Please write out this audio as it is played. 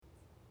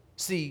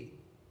See,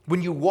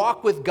 when you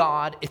walk with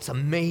God, it's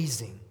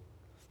amazing.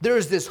 There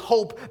is this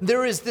hope.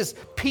 There is this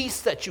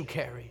peace that you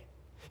carry.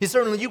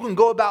 Certainly, you can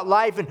go about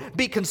life and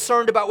be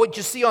concerned about what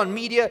you see on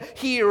media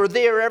here or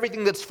there,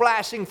 everything that's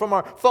flashing from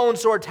our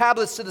phones to our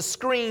tablets to the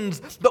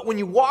screens. But when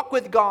you walk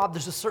with God,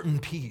 there's a certain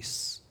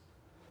peace.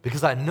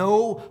 Because I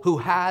know who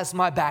has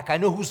my back. I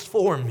know who's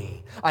for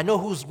me. I know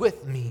who's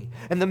with me.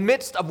 In the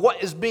midst of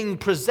what is being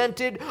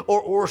presented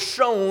or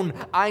shown,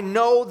 I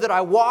know that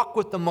I walk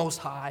with the Most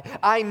High.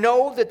 I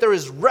know that there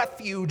is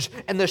refuge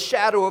in the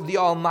shadow of the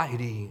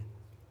Almighty.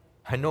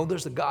 I know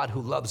there's a God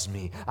who loves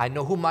me. I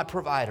know who my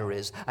provider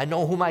is. I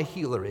know who my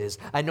healer is.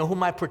 I know who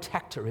my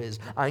protector is.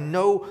 I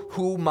know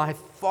who my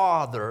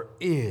Father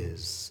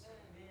is.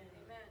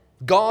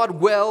 God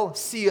will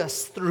see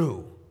us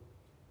through.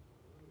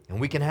 And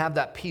we can have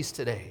that peace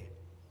today.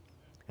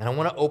 And I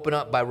want to open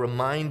up by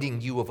reminding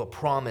you of a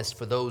promise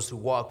for those who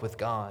walk with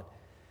God.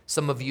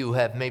 Some of you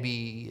have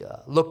maybe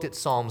looked at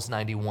Psalms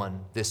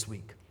 91 this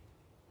week.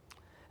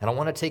 And I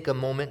want to take a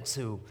moment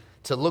to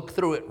look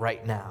through it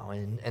right now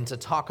and to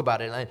talk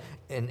about it.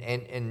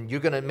 And you're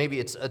going to, maybe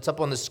it's up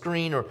on the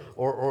screen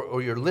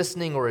or you're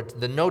listening, or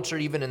the notes are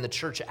even in the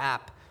church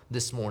app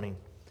this morning.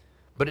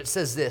 But it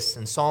says this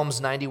in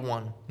Psalms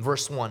 91,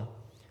 verse 1.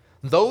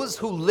 Those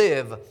who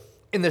live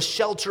in the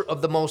shelter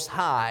of the Most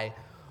High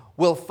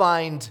will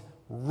find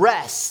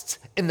rest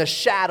in the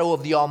shadow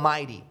of the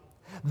Almighty.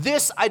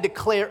 This I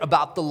declare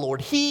about the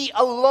Lord. He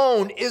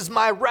alone is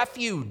my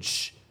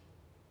refuge.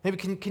 Maybe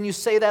can you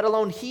say that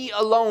alone? He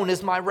alone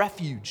is my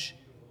refuge.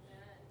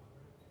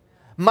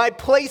 My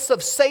place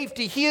of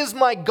safety. He is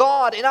my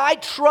God, and I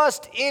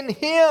trust in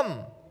Him.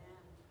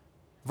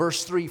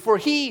 Verse 3, for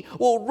He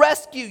will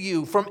rescue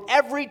you from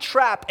every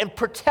trap and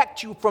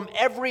protect you from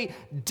every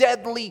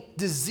deadly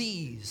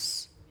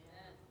disease.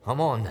 Come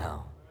on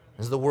now.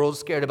 Is the world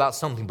scared about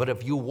something? But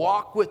if you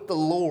walk with the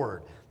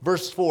Lord,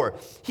 verse 4,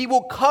 He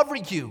will cover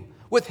you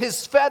with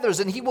His feathers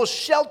and He will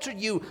shelter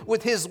you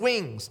with His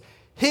wings.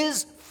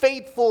 His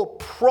faithful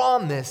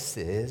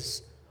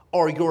promises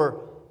are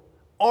your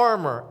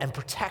armor and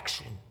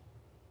protection.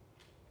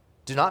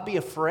 Do not be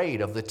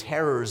afraid of the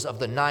terrors of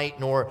the night,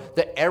 nor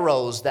the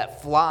arrows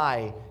that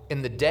fly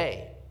in the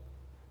day.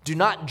 Do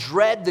not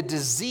dread the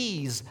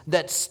disease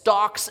that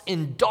stalks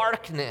in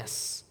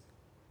darkness,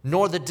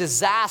 nor the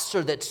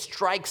disaster that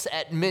strikes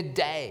at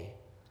midday.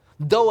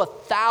 Though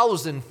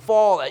 1,000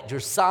 fall at your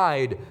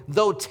side,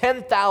 though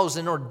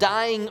 10,000 are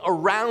dying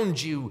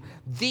around you,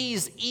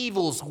 these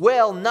evils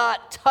will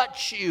not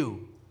touch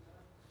you.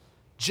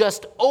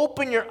 Just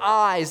open your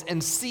eyes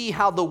and see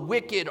how the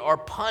wicked are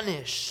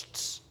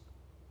punished.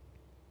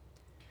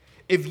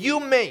 If you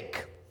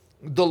make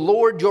the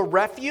Lord your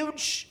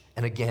refuge,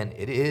 and again,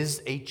 it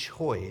is a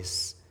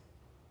choice.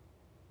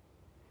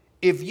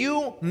 If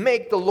you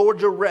make the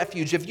Lord your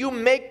refuge, if you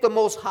make the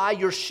Most High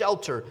your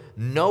shelter,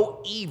 no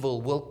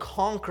evil will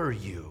conquer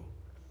you.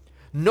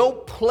 No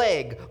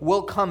plague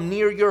will come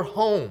near your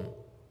home.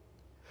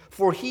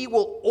 For He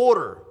will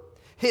order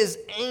His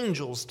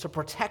angels to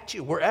protect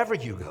you wherever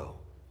you go.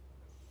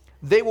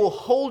 They will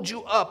hold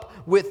you up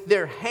with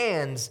their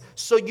hands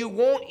so you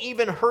won't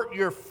even hurt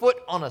your foot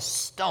on a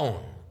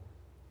stone.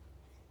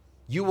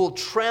 You will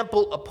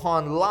trample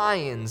upon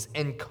lions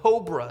and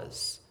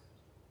cobras.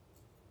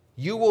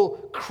 You will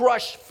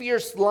crush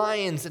fierce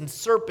lions and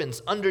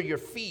serpents under your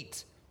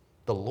feet.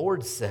 The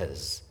Lord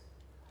says,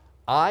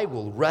 I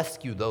will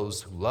rescue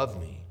those who love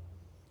me.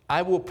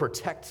 I will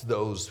protect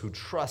those who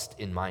trust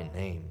in my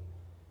name.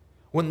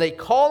 When they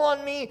call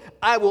on me,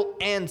 I will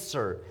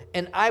answer,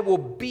 and I will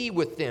be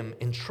with them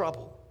in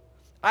trouble.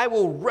 I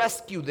will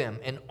rescue them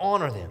and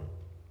honor them,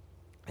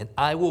 and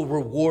I will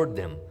reward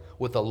them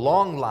with a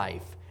long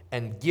life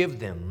and give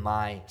them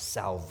my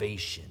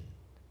salvation.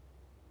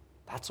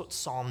 That's what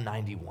Psalm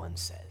 91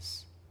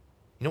 says.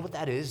 You know what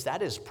that is?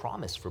 That is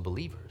promise for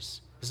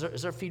believers.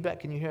 Is there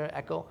feedback? Can you hear an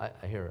echo?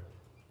 I hear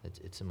it.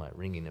 It's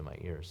ringing in my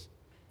ears.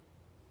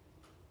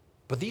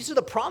 But these are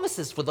the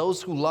promises for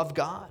those who love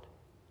God.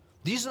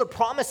 These are the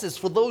promises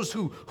for those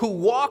who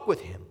walk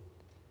with Him.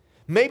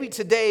 Maybe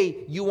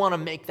today you want to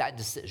make that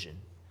decision.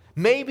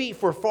 Maybe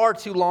for far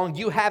too long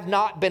you have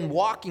not been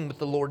walking with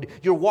the Lord.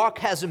 Your walk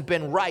hasn't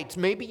been right.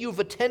 Maybe you've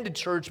attended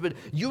church, but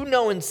you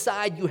know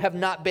inside you have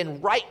not been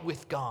right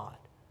with God.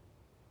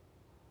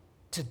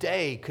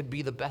 Today could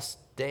be the best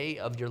day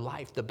of your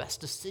life, the best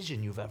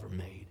decision you've ever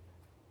made.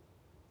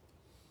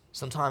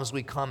 Sometimes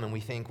we come and we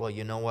think, well,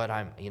 you know what,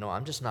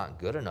 I'm just not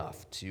good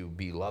enough to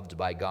be loved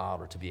by God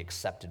or to be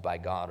accepted by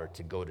God or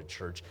to go to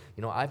church.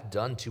 I've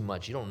done too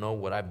much. You don't know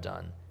what I've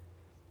done.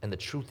 And the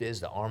truth is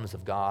the arms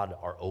of God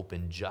are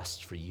open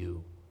just for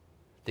you.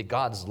 That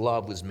God's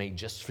love was made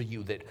just for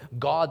you. That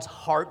God's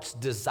heart's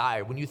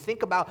desire, when you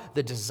think about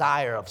the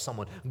desire of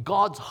someone,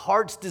 God's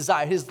heart's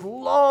desire, His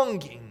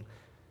longing,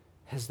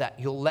 is that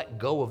you'll let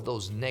go of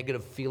those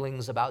negative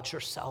feelings about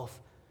yourself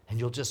and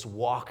you'll just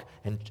walk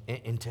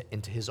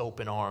into His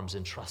open arms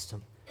and trust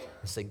Him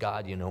and say,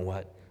 God, you know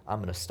what? I'm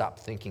going to stop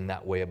thinking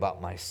that way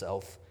about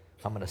myself.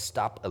 I'm going to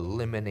stop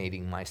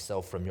eliminating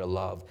myself from your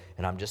love,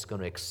 and I'm just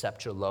going to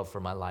accept your love for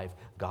my life.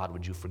 God,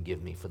 would you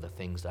forgive me for the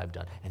things that I've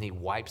done? And he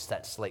wipes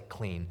that slate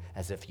clean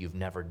as if you've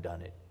never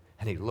done it.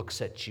 And he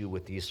looks at you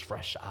with these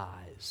fresh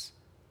eyes.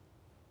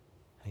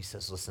 And he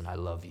says, listen, I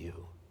love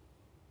you.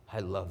 I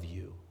love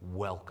you.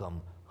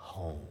 Welcome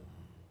home.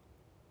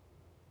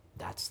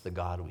 That's the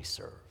God we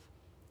serve.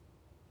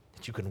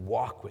 That you can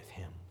walk with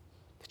him.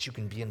 That you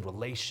can be in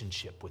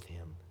relationship with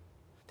him.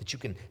 That you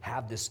can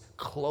have this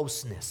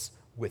closeness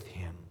with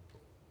him.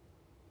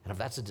 And if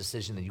that's a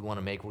decision that you want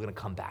to make, we're going to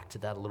come back to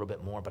that a little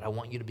bit more, but I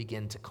want you to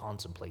begin to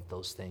contemplate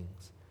those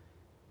things.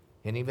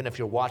 And even if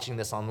you're watching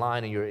this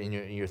online and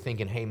you're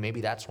thinking, hey,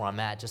 maybe that's where I'm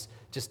at,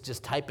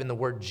 just type in the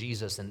word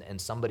Jesus,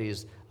 and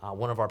somebody's,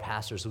 one of our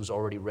pastors who's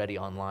already ready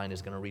online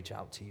is going to reach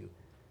out to you.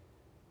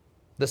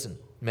 Listen,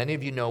 many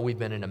of you know we've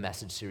been in a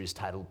message series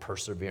titled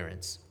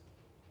Perseverance.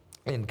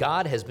 And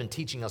God has been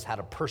teaching us how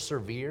to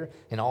persevere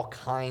in all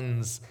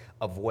kinds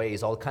of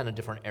ways, all kinds of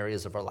different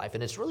areas of our life.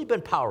 And it's really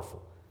been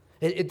powerful.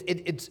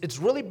 It's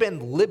really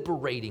been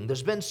liberating.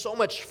 There's been so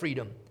much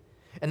freedom.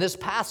 And this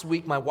past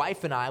week, my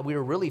wife and I, we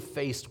were really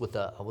faced with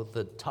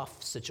a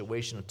tough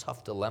situation, a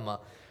tough dilemma,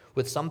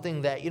 with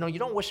something that, you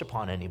don't wish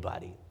upon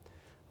anybody.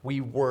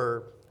 It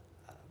was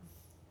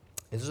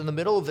in the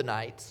middle of the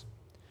night.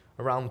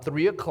 Around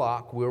 3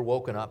 o'clock, we were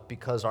woken up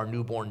because our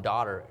newborn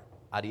daughter,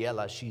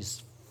 Ariela,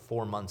 she's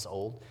 4 months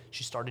old,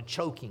 she started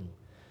choking.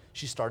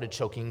 She started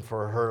choking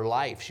for her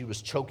life. She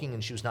was choking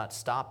and she was not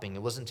stopping.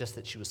 It wasn't just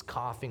that she was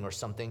coughing or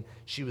something.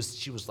 She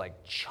was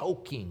like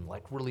choking,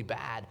 like really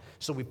bad.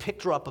 So we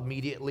picked her up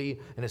immediately,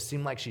 and it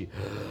seemed like she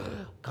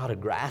got a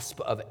grasp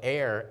of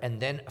air. And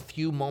then a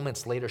few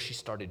moments later, she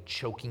started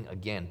choking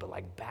again, but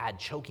like bad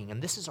choking.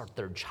 And this is our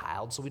third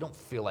child, so we don't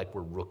feel like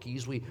we're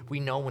rookies. We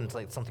know when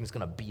like something's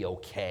going to be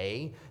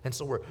okay. And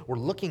so we're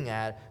looking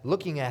at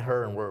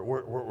her, and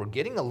we're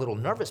getting a little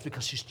nervous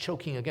because she's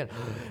choking again.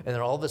 And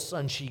then all of a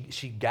sudden,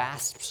 she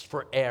gasps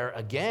for air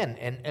again.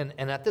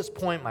 And at this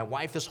point, my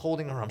wife is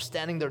holding her. I'm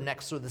standing there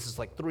next to her. This is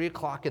like 3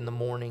 o'clock in the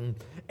morning.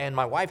 And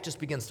my wife just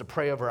begins to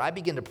pray over her. I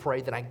begin to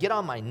pray. Then I get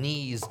on my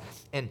knees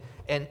and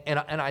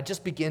I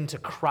just begin to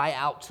cry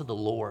out to the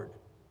Lord.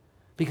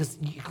 Because,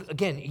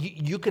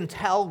 you can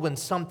tell when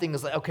something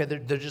is like, okay,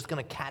 they're just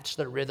going to catch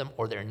their rhythm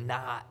or they're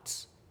not.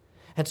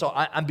 And so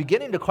I'm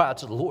beginning to cry out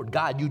to the Lord.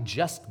 God, you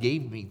just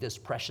gave me this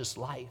precious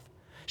life.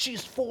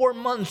 She's 4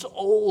 months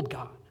old,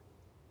 God.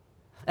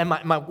 And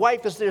my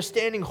wife is there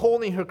standing,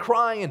 holding her,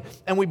 crying,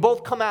 and we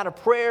both come out of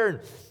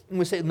prayer, and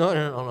we say,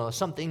 no,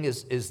 something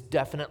is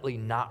definitely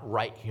not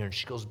right here. And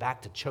she goes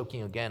back to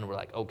choking again. We're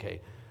like,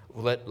 okay,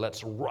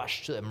 let's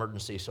rush to the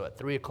emergency. So at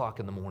 3 o'clock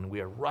in the morning, we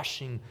are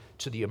rushing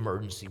to the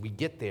emergency. We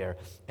get there,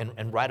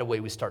 and right away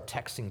we start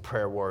texting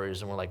prayer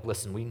warriors, and we're like,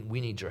 listen,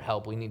 we need your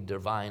help. We need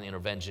divine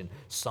intervention.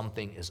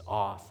 Something is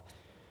off.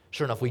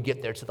 Sure enough, we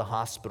get there to the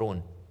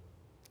hospital,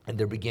 and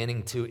they're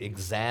beginning to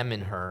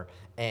examine her,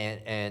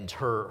 and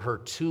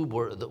her tube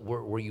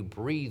where you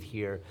breathe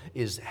here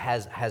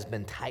has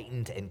been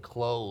tightened and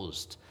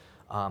closed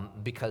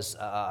because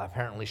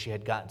apparently she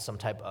had gotten some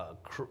type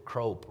of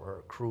croup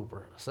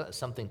or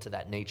something to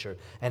that nature,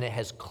 and it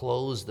has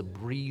closed the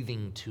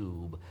breathing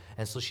tube,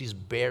 and so she's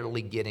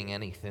barely getting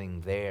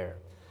anything there.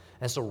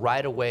 And so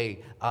right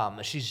away,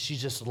 she's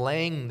just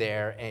laying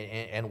there,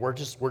 and we're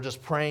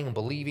just praying and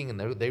believing, and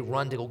they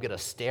run to go get a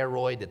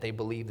steroid that they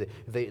believe that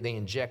they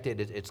injected.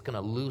 It's going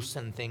to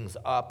loosen things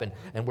up,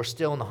 and we're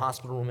still in the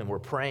hospital room, and we're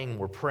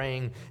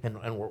praying,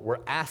 and we're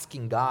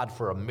asking God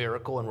for a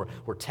miracle, and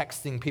we're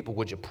texting people,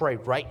 would you pray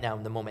right now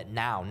in the moment,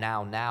 now,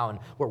 and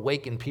we're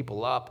waking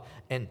people up,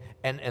 and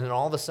then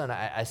all of a sudden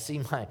I see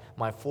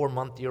my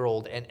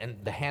 4-month-old and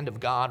the hand of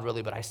God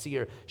really, but I see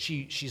her,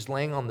 she's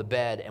laying on the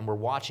bed, and we're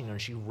watching her,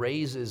 and she raises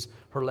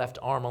her left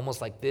arm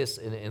almost like this,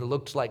 and it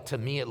looked like, to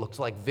me, it looked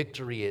like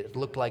victory. It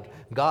looked like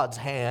God's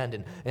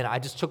hand, and I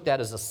just took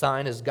that as a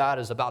sign as God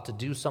is about to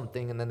do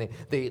something, and then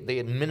they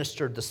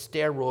administered the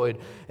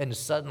steroid, and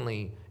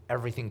suddenly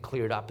everything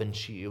cleared up, and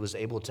she was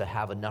able to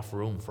have enough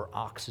room for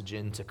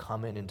oxygen to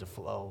come in and to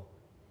flow.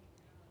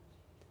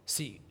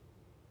 See,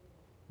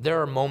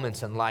 there are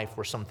moments in life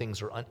where some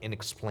things are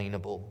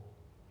inexplainable,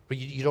 but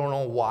you don't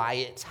know why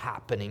it's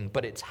happening,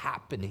 but it's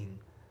happening.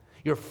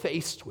 You're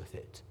faced with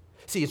it.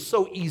 See, it's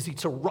so easy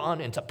to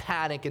run and to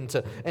panic and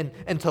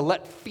to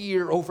let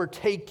fear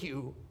overtake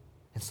you.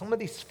 And some of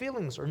these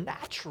feelings are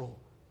natural.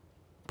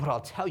 But I'll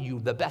tell you,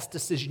 the best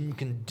decision you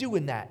can do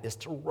in that is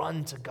to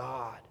run to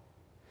God,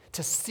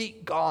 to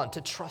seek God,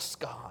 to trust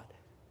God.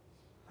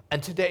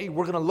 And today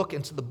we're going to look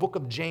into the book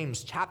of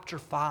James, chapter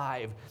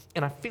 5.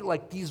 And I feel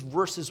like these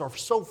verses are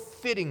so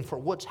fitting for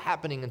what's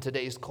happening in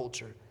today's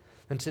culture,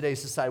 in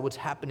today's society, what's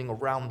happening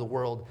around the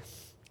world.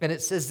 And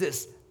it says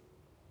this.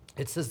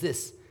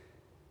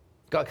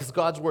 Because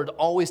God's word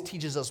always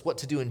teaches us what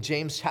to do. In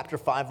James chapter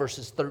 5,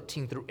 verses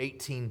 13 through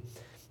 18,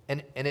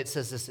 and it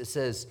says this, it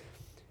says,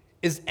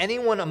 is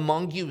anyone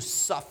among you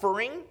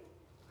suffering?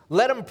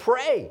 Let him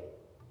pray.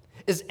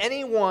 Is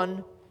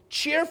anyone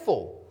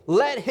cheerful?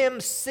 Let him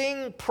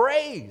sing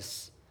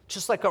praise.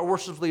 Just like our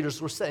worship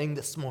leaders were saying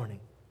this morning.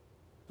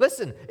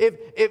 Listen,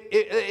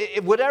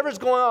 if whatever's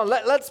going on,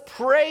 let's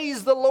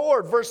praise the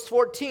Lord. Verse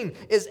 14,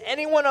 is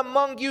anyone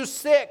among you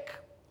sick?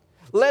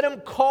 Let him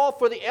call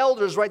for the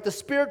elders, right, the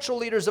spiritual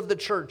leaders of the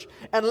church,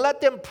 and let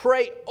them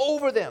pray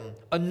over them,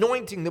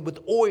 anointing them with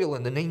oil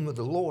in the name of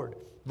the Lord.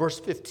 Verse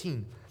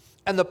 15,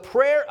 and the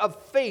prayer of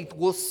faith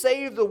will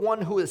save the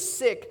one who is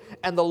sick,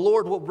 and the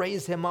Lord will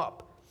raise him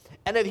up.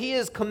 And if he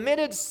has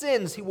committed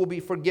sins, he will be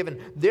forgiven.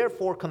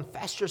 Therefore,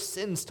 confess your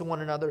sins to one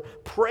another.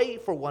 Pray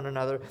for one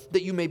another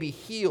that you may be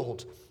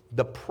healed.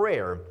 The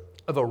prayer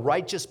of a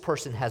righteous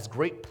person has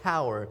great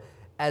power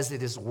as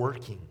it is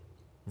working.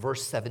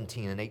 Verse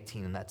 17 and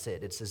 18, and that's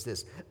it. It says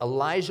this,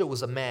 Elijah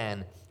was a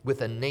man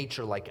with a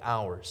nature like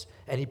ours,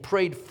 and he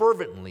prayed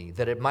fervently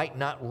that it might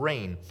not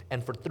rain.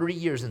 And for 3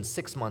 years and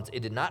 6 months,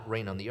 it did not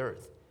rain on the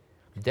earth.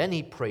 Then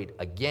he prayed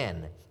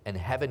again, and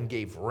heaven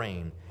gave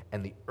rain,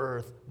 and the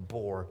earth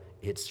bore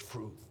its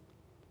fruit.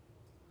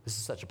 This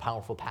is such a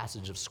powerful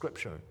passage of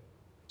Scripture.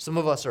 Some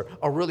of us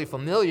are really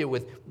familiar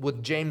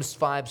with James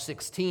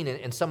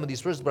 5:16 and some of these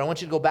verses, but I want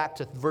you to go back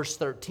to verse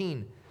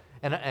 13.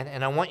 And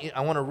I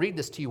want to read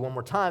this to you one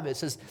more time. It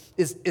says,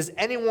 is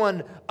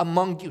anyone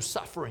among you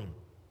suffering?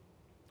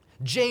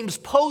 James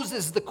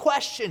poses the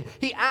question.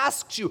 He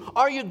asks you,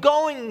 are you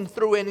going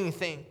through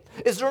anything?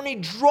 Is there any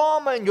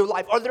drama in your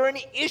life? Are there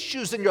any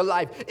issues in your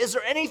life? Is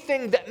there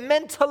anything that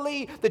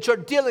mentally that you're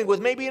dealing with?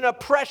 Maybe an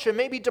oppression,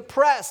 maybe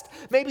depressed,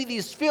 maybe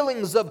these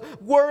feelings of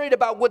worried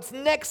about what's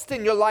next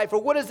in your life,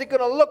 or what is it going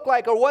to look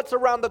like, or what's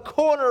around the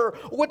corner, or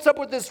what's up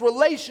with this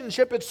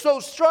relationship? It's so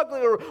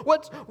struggling, or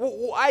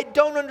I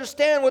don't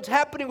understand what's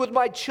happening with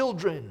my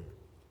children.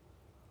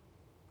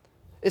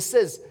 It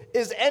says,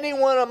 is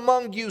anyone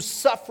among you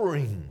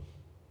suffering?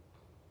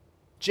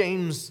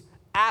 James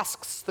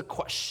asks the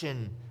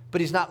question, but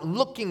he's not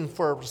looking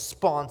for a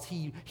response.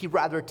 He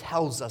rather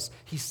tells us.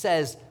 He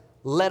says,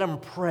 let him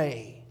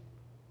pray.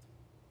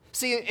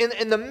 See,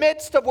 in the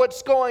midst of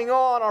what's going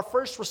on, our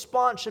first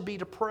response should be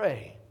to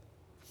pray,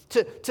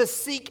 to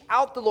seek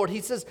out the Lord.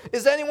 He says,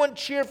 is anyone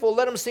cheerful?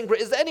 Let him sing.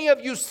 Is any of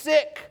you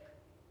sick?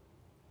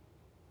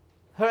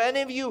 Are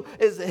any of you,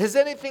 has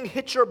anything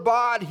hit your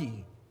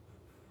body?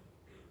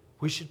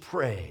 We should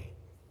pray.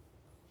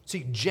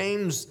 See,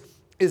 James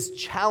is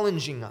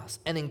challenging us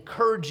and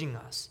encouraging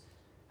us.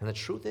 And the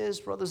truth is,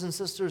 brothers and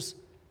sisters,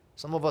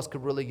 some of us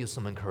could really use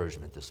some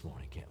encouragement this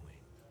morning, can't we?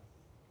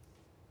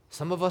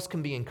 Some of us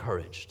can be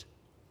encouraged.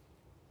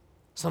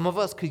 Some of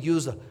us could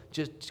use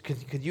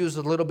could use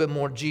a little bit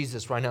more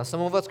Jesus right now.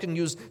 Some of us can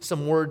use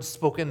some words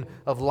spoken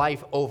of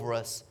life over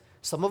us.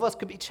 Some of us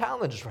could be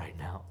challenged right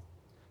now.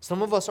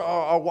 Some of us,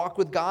 our walk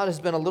with God has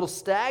been a little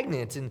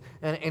stagnant, and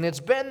it's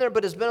been there,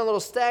 but it's been a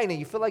little stagnant.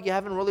 You feel like you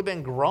haven't really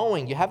been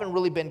growing. You haven't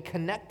really been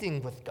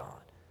connecting with God.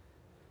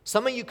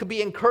 Some of you could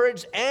be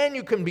encouraged and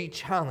you can be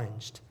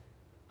challenged.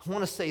 I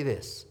want to say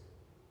this,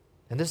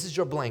 and this is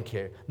your blank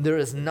here. There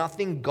is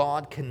nothing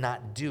God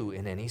cannot do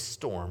in any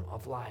storm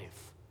of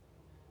life.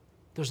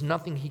 There's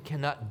nothing he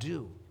cannot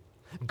do.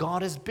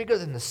 God is bigger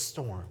than the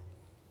storm.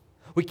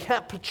 We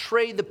can't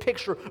portray the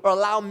picture or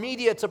allow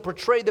media to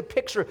portray the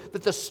picture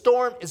that the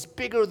storm is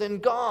bigger than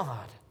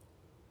God.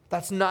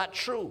 That's not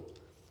true.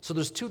 So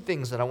there's two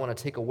things that I want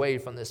to take away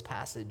from this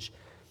passage.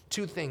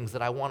 Two things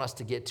that I want us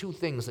to get. Two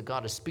things that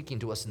God is speaking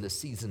to us in this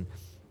season.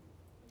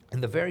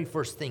 And the very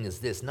first thing is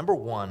this. Number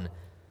one,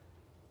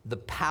 the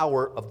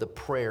power of the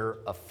prayer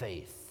of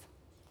faith.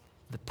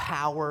 The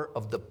power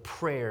of the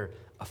prayer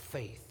of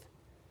faith.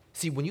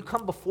 See, when you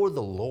come before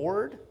the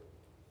Lord,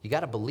 you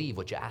got to believe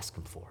what you ask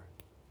him for.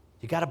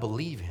 You got to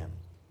believe him.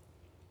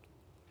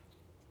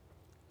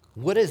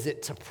 What is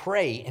it to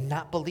pray and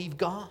not believe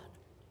God?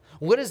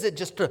 What is it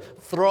just to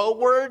throw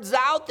words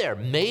out there?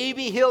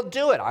 Maybe he'll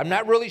do it. I'm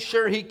not really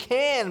sure he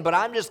can, but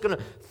I'm just going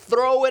to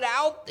throw it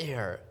out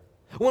there.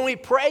 When we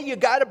pray, you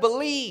got to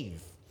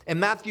believe. In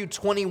Matthew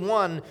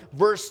 21,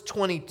 verse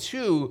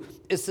 22,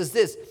 it says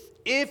this,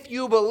 if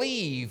you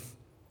believe,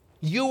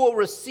 you will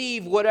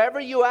receive whatever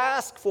you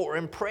ask for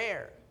in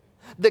prayer.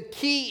 The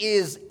key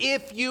is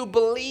if you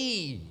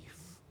believe.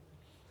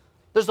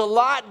 There's a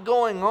lot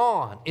going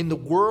on in the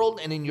world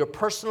and in your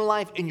personal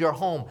life, in your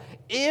home.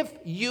 If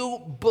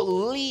you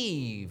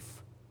believe,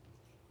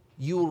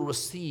 you will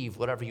receive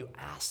whatever you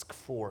ask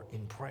for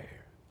in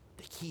prayer.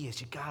 The key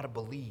is you got to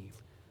believe.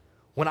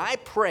 When I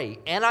pray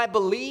and I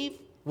believe,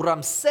 what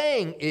I'm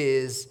saying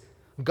is,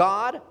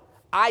 God,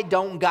 I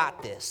don't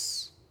got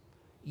this.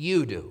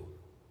 You do.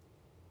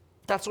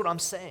 That's what I'm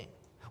saying.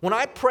 When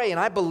I pray and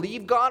I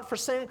believe God for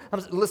something,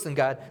 listen,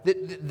 God,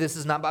 this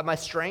is not by my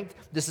strength.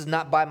 This is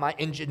not by my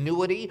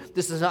ingenuity.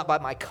 This is not by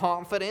my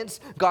confidence.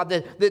 God,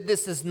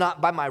 this is not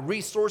by my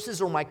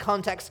resources or my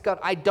contacts. God,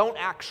 I don't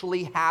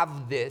actually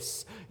have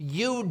this.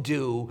 You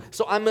do.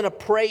 So I'm going to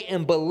pray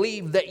and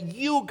believe that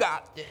you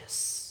got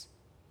this.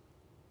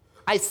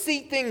 I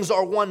see things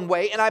are one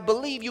way, and I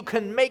believe you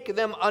can make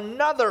them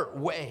another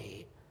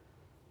way.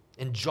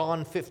 In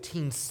John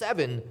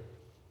 15:7,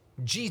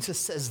 Jesus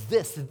says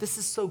this, and this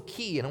is so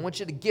key, and I want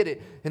you to get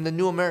it in the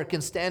New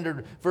American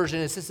Standard Version.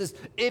 It says this,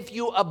 if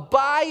you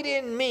abide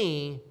in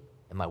me,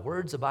 and my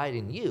words abide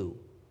in you,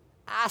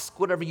 ask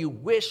whatever you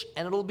wish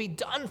and it'll be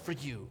done for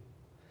you.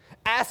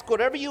 Ask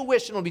whatever you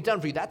wish and it'll be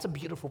done for you. That's a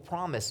beautiful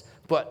promise.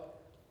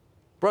 But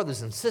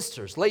brothers and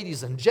sisters,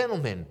 ladies and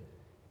gentlemen,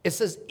 it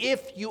says,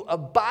 if you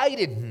abide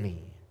in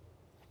me,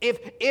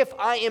 if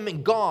I am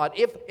in God,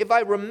 if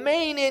I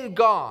remain in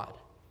God,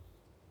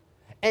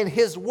 and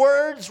his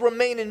words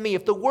remain in me,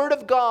 if the word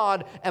of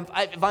God,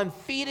 if I'm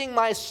feeding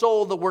my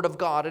soul the word of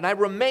God, and I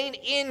remain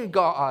in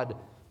God,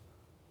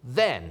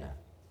 then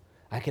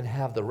I can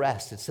have the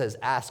rest. It says,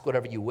 ask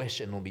whatever you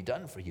wish and it will be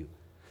done for you.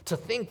 To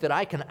think that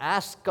I can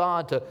ask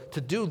God to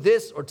do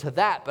this or to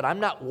that, but I'm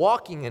not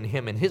walking in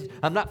him and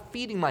I'm not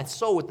feeding my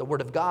soul with the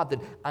word of God,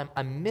 then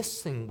I'm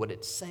missing what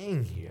it's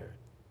saying here.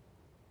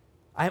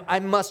 I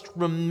must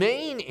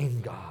remain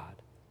in God.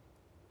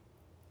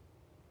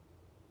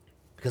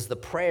 Because the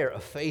prayer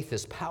of faith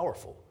is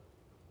powerful.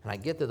 And I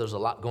get that there's a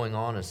lot going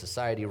on in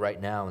society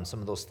right now, and some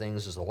of those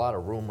things, there's a lot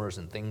of rumors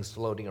and things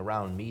floating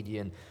around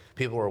media, and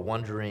people are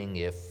wondering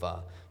if,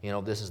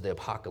 this is the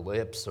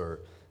apocalypse,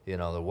 or,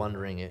 they're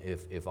wondering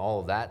if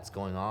all of that's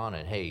going on,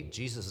 and hey,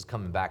 Jesus is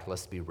coming back,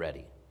 let's be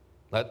ready.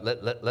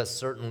 Let's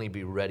certainly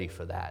be ready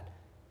for that.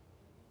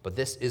 But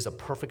this is a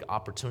perfect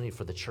opportunity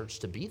for the church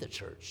to be the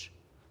church.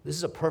 This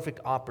is a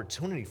perfect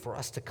opportunity for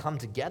us to come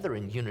together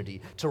in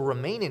unity, to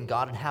remain in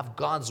God and have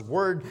God's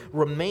word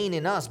remain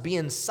in us, be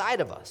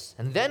inside of us.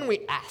 And then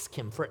we ask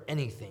him for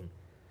anything.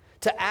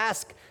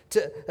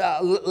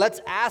 Let's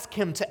ask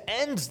him to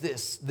end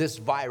this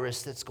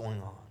virus that's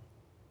going on.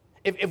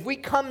 If we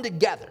come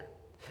together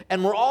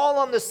and we're all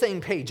on the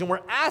same page and we're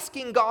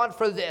asking God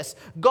for this,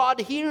 God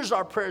hears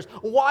our prayers.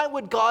 Why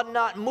would God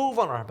not move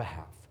on our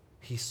behalf?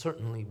 He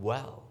certainly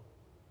will.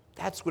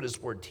 That's what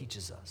his word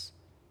teaches us.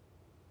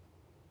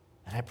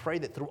 And I pray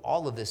that through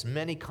all of this,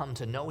 many come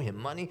to know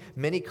him.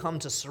 Many come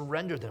to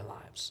surrender their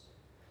lives.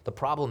 The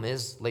problem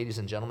is, ladies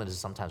and gentlemen, is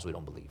sometimes we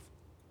don't believe.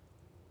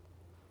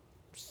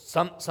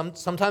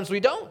 Sometimes we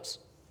don't.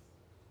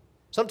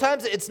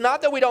 Sometimes it's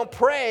not that we don't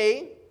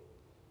pray.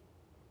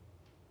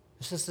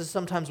 It's just that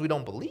sometimes we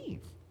don't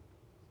believe.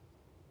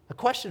 The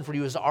question for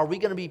you is, are we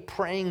going to be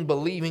praying,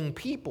 believing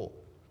people?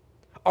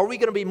 Are we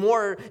going to be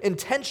more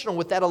intentional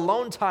with that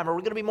alone time? Are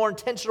we going to be more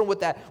intentional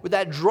with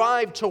that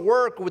drive to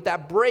work, with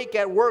that break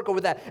at work, or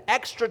with that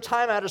extra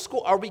time out of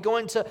school? Are we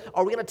going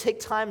to take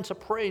time to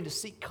pray and to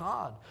seek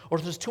God? Or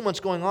if there's too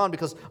much going on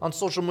because on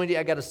social media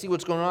I got to see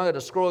what's going on, I got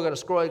to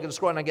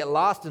scroll, and I get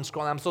lost in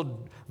scrolling. I'm so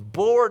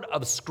bored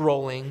of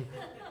scrolling.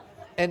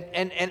 And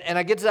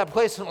I get to that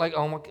place and I'm like,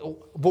 oh my,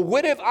 but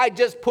what if I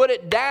just put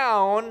it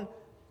down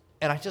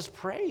and I just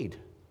prayed?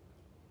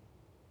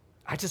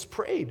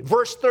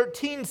 Verse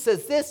 13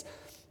 says this,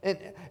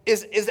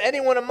 is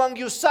anyone among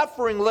you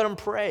suffering? Let him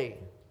pray.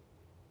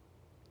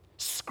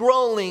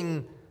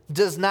 Scrolling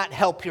does not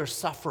help your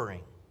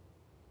suffering.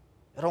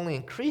 It only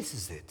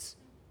increases it.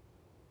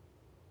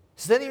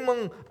 Is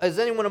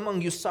anyone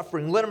among you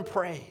suffering? Let him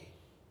pray.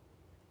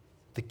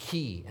 The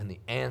key and the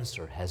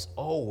answer has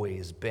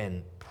always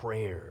been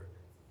prayer.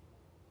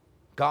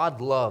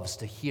 God loves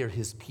to hear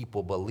his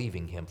people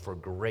believing him for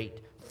great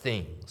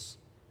things.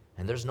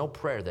 And there's no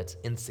prayer that's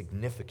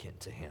insignificant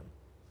to him.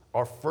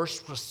 Our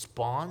first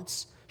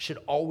response should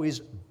always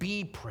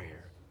be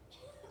prayer.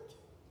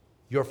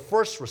 Your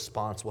first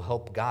response will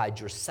help guide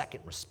your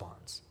second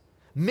response.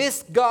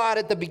 Miss God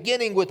at the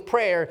beginning with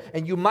prayer,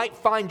 and you might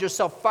find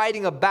yourself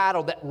fighting a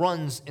battle that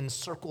runs in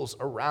circles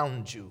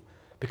around you.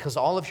 Because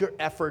all of your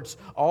efforts,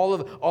 all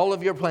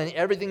of your planning,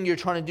 everything you're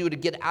trying to do to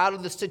get out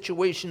of the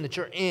situation that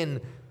you're in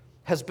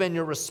has been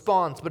your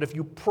response. But if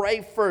you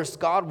pray first,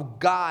 God will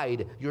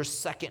guide your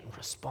second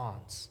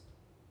response.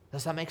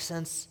 Does that make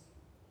sense?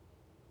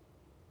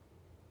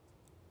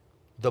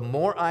 The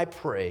more I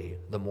pray,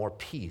 the more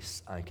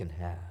peace I can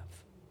have.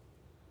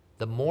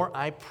 The more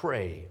I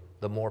pray,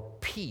 the more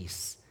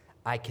peace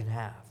I can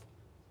have.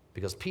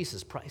 Because peace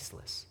is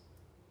priceless.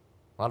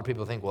 A lot of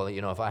people think, well,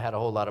 if I had a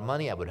whole lot of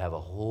money, I would have a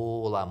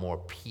whole lot more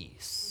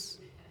peace.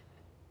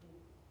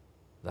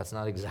 That's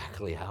not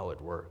exactly how it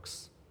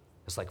works.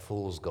 It's like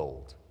fool's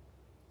gold.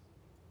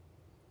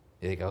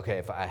 You think, okay,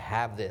 if I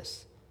have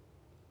this,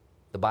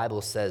 the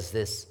Bible says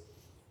this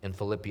in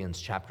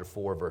Philippians chapter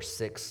 4, verse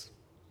 6.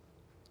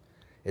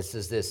 It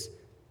says this,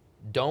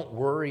 don't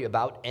worry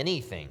about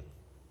anything.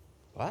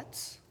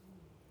 What?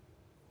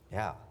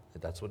 Yeah,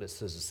 that's what it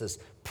says. It says,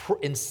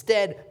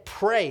 instead,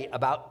 pray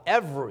about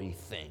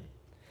everything.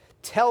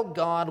 Tell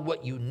God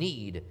what you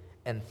need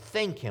and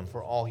thank him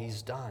for all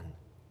he's done.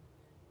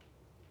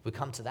 We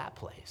come to that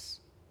place.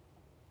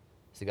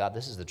 Say, God,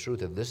 this is the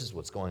truth of this is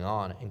what's going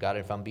on. And God,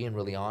 if I'm being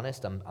really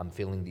honest, I'm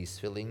feeling these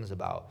feelings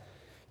about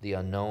the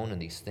unknown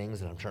and these things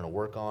that I'm trying to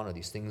work on, or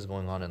these things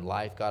going on in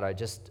life. God, I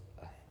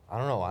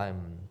don't know. I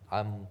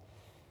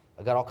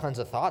got all kinds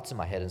of thoughts in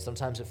my head, and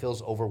sometimes it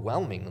feels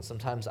overwhelming, and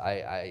sometimes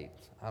I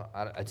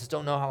just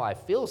don't know how I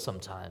feel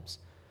sometimes.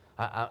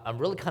 I'm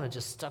really kind of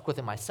just stuck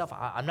within myself.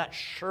 I'm not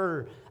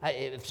sure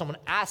if someone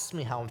asks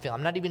me how I'm feeling.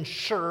 I'm not even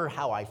sure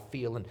how I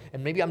feel,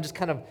 and maybe I just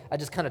kind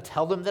of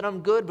tell them that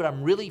I'm good, but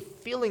I'm really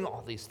feeling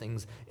all these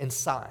things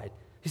inside.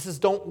 He says,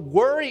 don't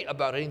worry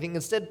about anything.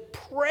 Instead,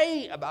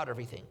 pray about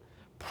everything.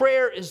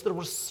 Prayer is the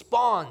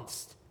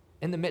response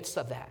in the midst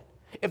of that.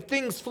 If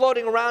things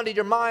floating around in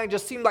your mind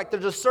just seem like they're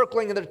just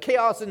circling and there's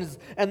chaos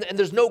and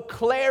there's no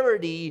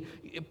clarity,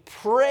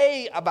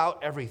 pray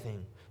about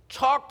everything.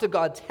 Talk to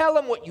God. Tell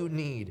him what you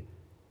need.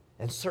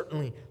 And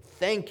certainly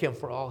thank him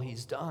for all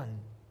he's done.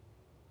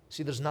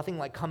 See, there's nothing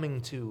like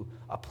coming to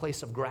a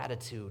place of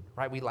gratitude,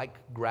 right? We like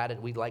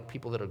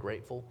people that are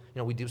grateful.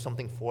 We do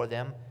something for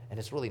them, and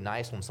it's really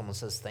nice when someone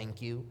says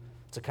thank you.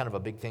 It's a kind of a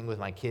big thing with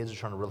my kids,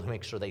 trying to really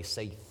make sure they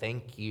say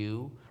thank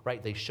you,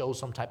 right? They show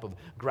some type of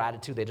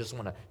gratitude. They just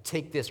want to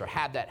take this or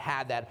have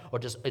that, or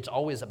just it's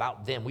always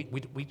about them.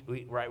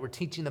 Right? We're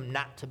teaching them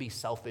not to be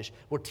selfish.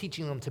 We're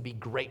teaching them to be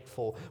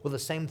grateful. Well, the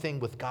same thing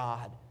with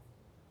God.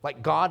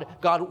 Like God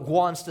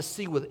wants to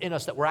see within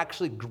us that we're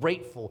actually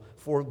grateful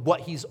for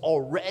what he's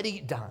already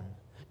done.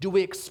 Do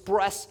we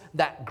express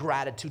that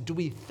gratitude? Do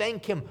we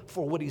thank him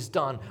for what he's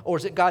done? Or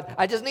is it, God,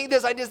 I just need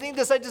this, I just need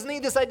this, I just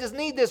need this, I just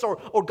need this.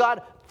 Or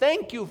God,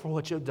 thank you for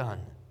what you've done.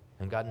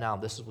 And God, now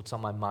this is what's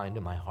on my mind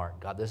and my heart.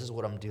 God, this is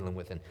what I'm dealing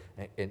with.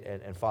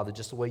 And Father,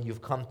 just the way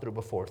you've come through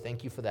before,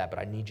 thank you for that, but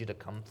I need you to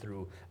come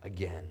through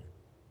again.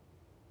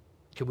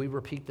 Can we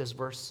repeat this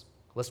verse?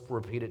 Let's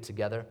repeat it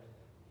together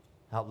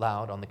out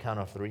loud on the count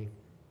of 3.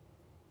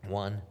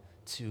 1,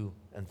 2,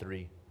 and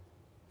 3.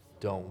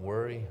 Don't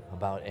worry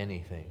about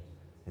anything.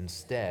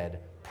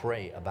 Instead,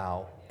 pray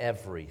about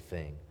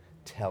everything.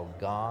 Tell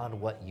God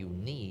what you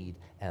need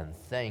and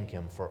thank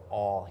him for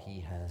all he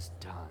has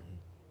done.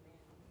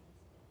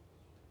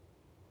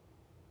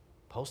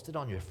 Post it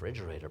on your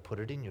refrigerator. Put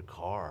it in your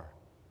car.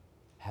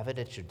 Have it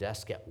at your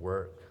desk at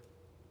work.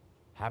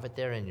 Have it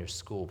there in your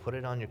school. Put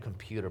it on your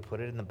computer. Put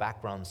it in the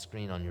background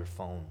screen on your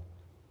phone.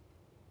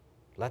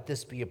 Let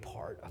this be a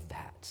part of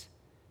that.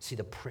 See,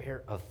 the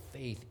prayer of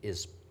faith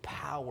is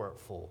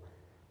powerful.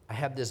 I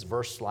have this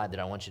verse slide that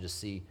I want you to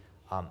see.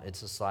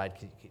 It's a slide.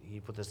 Can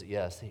you put this?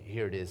 Yes,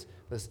 here it is.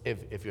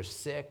 If you're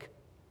sick,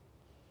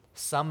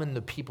 summon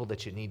the people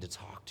that you need to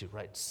talk to,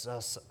 right?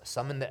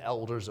 Summon the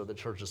elders or the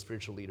church's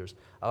spiritual leaders.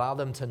 Allow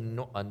them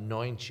to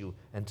anoint you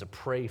and to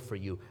pray for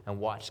you and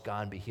watch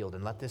God be healed.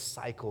 And let this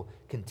cycle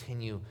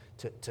continue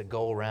to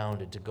go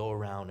around and to go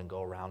around and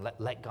go around.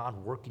 Let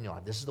God work in your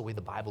life. This is the way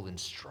the Bible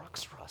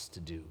instructs for us to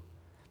do.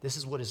 This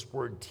is what his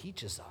word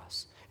teaches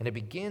us. And it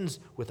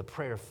begins with a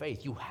prayer of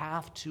faith. You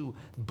have to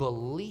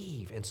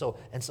believe. And so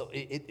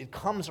it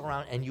comes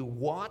around and you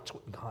watch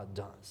what God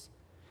does.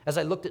 As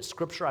I looked at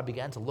Scripture, I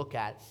began to look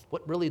at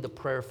what really the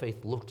prayer of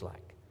faith looked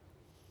like.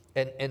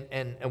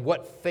 And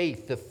what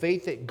faith, the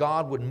faith that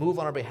God would move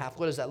on our behalf,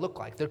 what does that look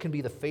like? There can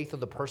be the faith of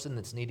the person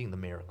that's needing the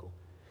miracle.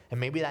 And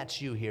maybe that's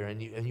you here,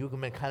 and you've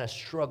been kind of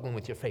struggling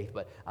with your faith,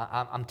 but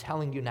I'm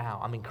telling you now,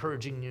 I'm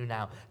encouraging you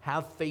now,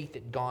 have faith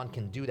that God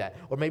can do that.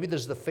 Or maybe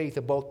there's the faith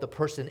of both the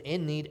person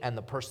in need and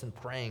the person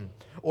praying.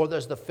 Or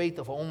there's the faith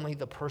of only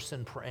the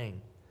person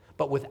praying.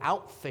 But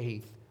without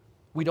faith,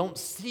 we don't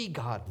see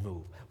God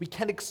move. We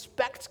can't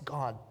expect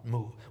God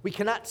move. We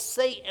cannot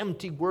say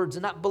empty words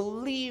and not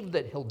believe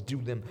that he'll do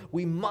them.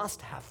 We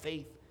must have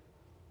faith.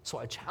 So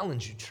I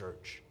challenge you,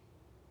 church.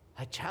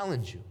 I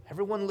challenge you,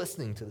 everyone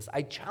listening to this,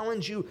 I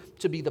challenge you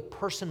to be the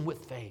person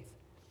with faith.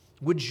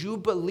 Would you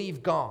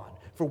believe God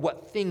for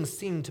what things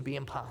seem to be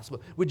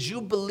impossible? Would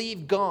you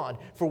believe God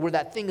for where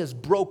that thing is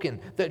broken,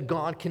 that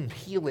God can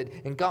heal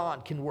it and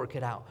God can work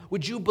it out?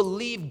 Would you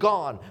believe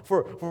God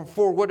for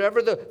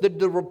whatever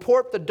the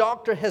report the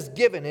doctor has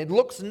given? It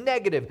looks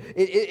negative.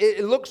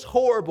 It looks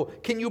horrible.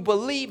 Can you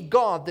believe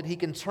God that he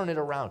can turn it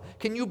around?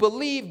 Can you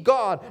believe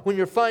God when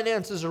your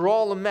finances are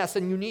all a mess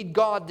and you need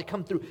God to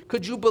come through?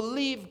 Could you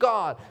believe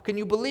God? Can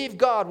you believe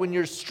God when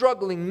you're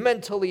struggling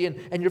mentally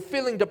and you're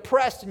feeling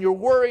depressed and you're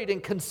worried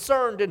and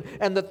concerned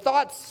and the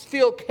thoughts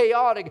feel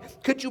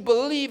chaotic? Could you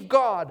believe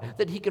God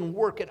that he can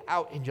work it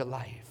out in your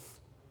life?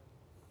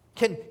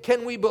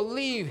 Can we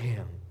believe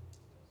him?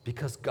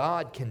 Because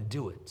God can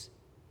do it.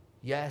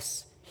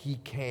 Yes, he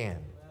can.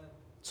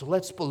 So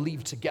let's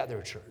believe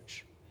together,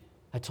 church.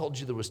 I told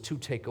you there was 2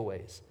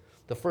 takeaways.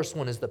 The first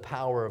one is the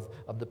power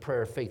of the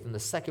prayer of faith, and the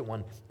second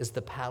one is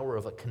the power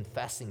of a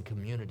confessing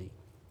community.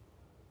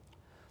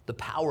 The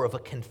power of a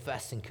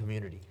confessing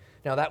community.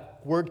 Now, that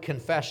word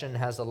confession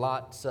has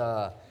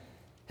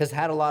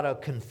had a lot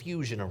of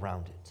confusion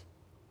around it.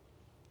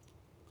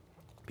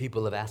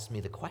 People have asked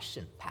me the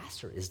question,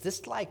 Pastor, is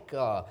this like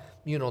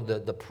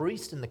the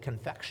priest in the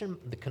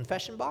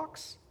confession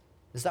box?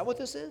 Is that what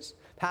this is?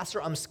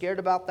 Pastor, I'm scared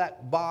about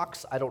that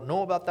box. I don't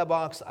know about that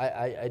box.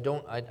 I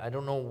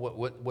don't know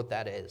what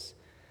that is.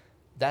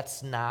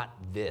 That's not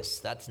this.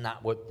 That's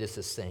not what this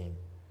is saying.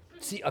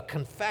 See, a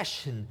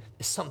confession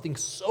is something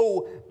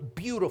so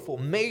beautiful,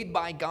 made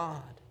by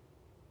God,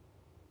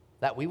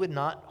 that we would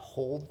not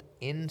hold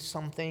in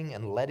something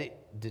and let it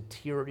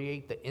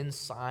deteriorate the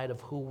inside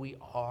of who we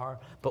are,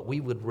 but we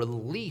would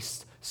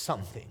release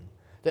something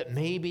that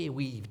maybe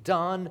we've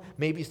done,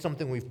 maybe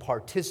something we've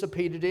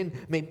participated in,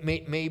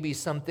 maybe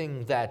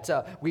something that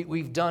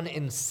we've done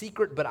in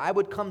secret, but I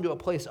would come to a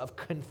place of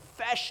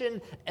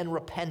confession and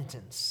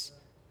repentance.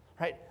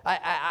 right?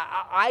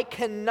 I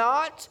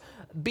cannot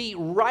be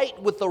right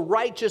with the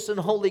righteous and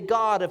holy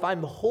God if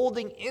I'm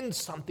holding in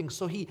something.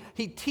 So he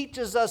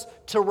teaches us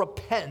to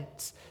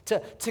repent,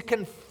 to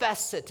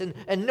confess it.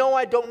 And no,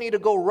 I don't need to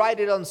go write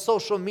it on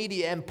social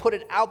media and put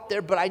it out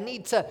there, but I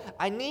need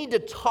to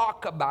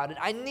talk about it.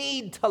 I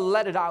need to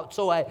let it out.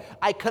 So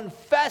I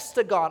confess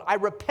to God, I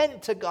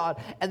repent to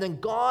God, and then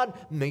God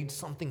made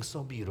something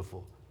so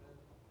beautiful.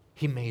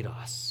 He made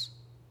us.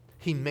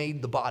 He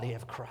made the body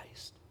of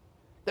Christ.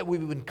 That we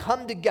would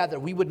come together,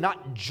 we would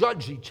not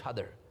judge each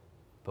other,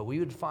 but we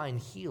would find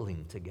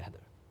healing together.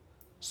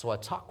 So I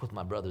talk with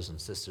my brothers and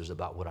sisters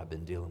about what I've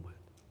been dealing with.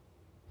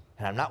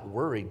 And I'm not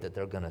worried that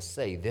they're going to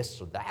say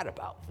this or that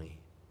about me.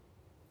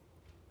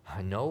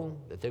 I know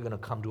that they're going to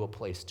come to a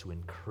place to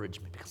encourage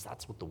me because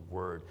that's what the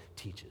Word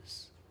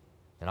teaches.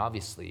 And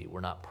obviously,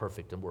 we're not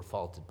perfect and we're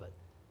faulted,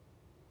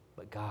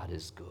 but God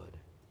is good.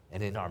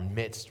 And in our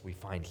midst, we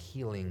find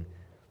healing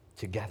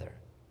together.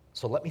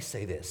 So let me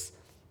say this.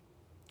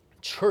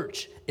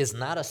 Church is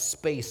not a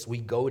space we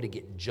go to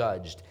get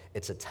judged.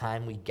 It's a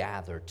time we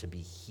gather to be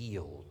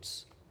healed.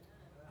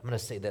 I'm going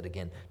to say that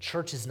again.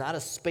 Church is not a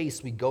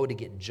space we go to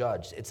get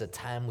judged. It's a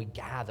time we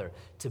gather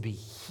to be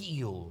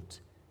healed.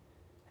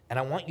 And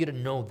I want you to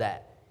know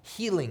that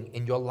healing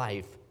in your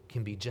life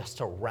can be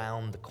just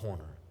around the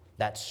corner.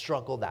 That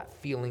struggle, that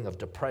feeling of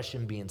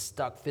depression, being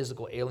stuck,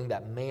 physical ailing,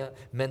 that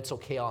mental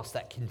chaos,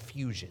 that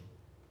confusion.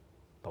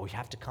 But we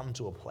have to come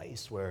to a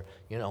place where,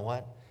 you know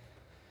what?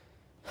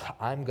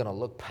 I'm going to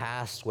look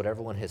past what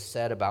everyone has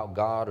said about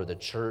God or the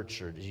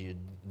church or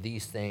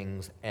these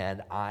things,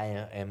 and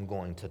I am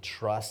going to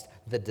trust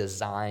the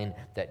design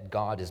that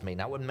God has made.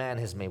 Not what man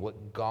has made,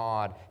 what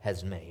God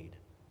has made.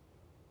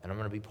 And I'm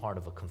going to be part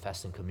of a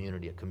confessing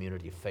community, a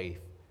community of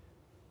faith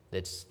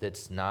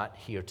that's not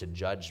here to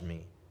judge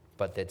me,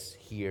 but that's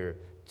here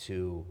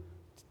to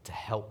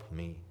help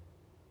me.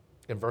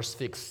 In verse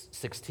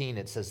 16,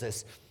 it says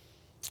this.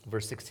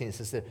 Verse 16, it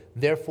says,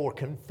 therefore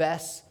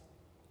confess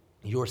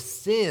your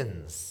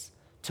sins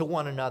to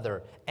one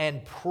another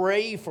and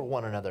pray for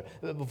one another.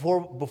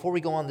 Before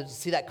we go on,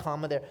 see that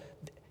comma there?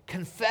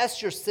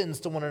 Confess your sins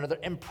to one another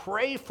and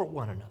pray for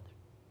one another.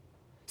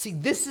 See,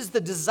 this is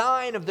the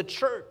design of the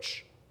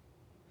church.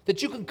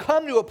 That you can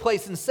come to a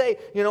place and say,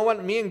 you know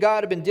what, me and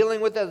God have been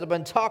dealing with this. I've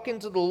been talking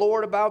to the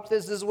Lord about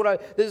this. This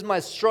is my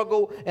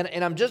struggle,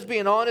 and I'm just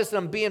being honest and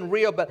I'm being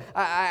real, but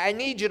I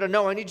need you to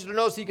know. I need you to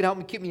know so you can help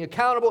me, keep me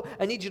accountable.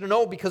 I need you to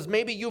know because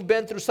maybe you've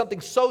been through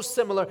something so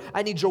similar.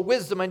 I need your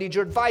wisdom. I need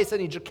your advice. I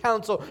need your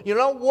counsel. You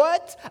know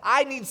what?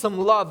 I need some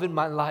love in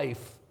my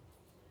life.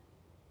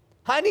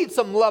 I need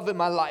some love in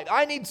my life.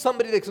 I need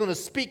somebody that's going to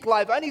speak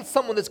life. I need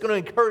someone that's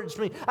going to encourage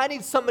me. I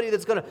need somebody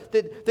that's going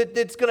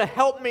to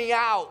help me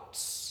out.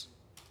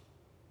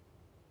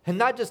 And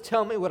not just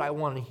tell me what I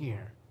want to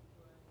hear.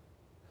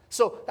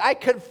 So I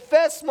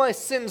confess my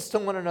sins to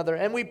one another,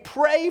 and we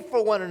pray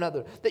for one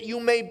another that you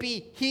may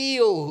be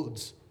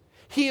healed.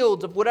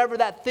 Healed of whatever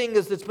that thing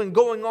is that's been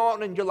going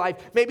on in your life.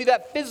 Maybe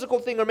that physical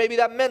thing, or maybe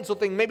that mental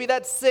thing, maybe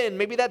that sin,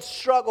 maybe that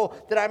struggle,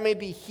 that I may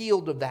be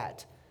healed of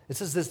that. It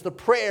says this, the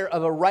prayer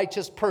of a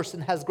righteous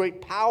person has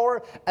great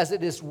power as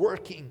it is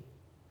working.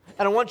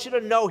 And I want you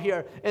to know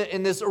here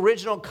in this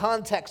original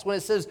context when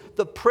it says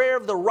the prayer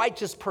of the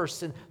righteous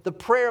person, the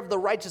prayer of the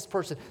righteous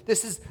person,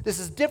 this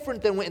is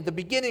different than at the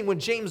beginning when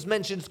James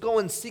mentions go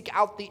and seek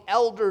out the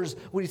elders,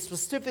 when he's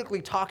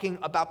specifically talking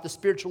about the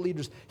spiritual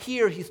leaders.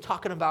 Here he's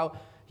talking about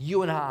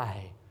you and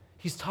I.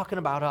 He's talking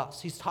about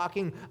us. He's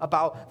talking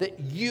about that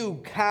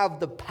you have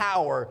the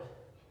power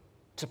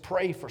to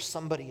pray for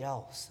somebody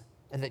else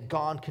and that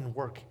God can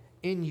work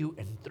in you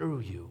and through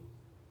you.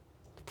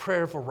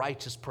 Prayer of a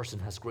righteous person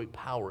has great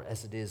power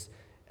as it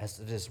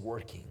is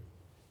working.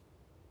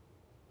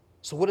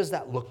 So what does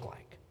that look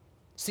like?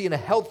 See, in a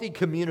healthy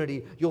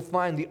community, you'll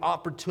find the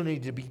opportunity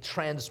to be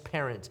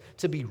transparent,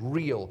 to be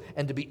real,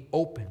 and to be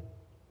open.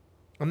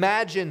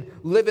 Imagine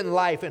living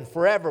life and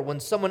forever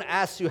when someone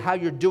asks you how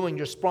you're doing,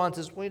 your response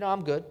is, well,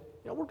 I'm good.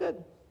 We're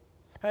good.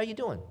 How are you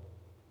doing?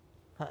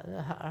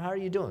 How are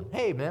you doing?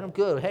 Hey, man, I'm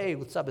good. Hey,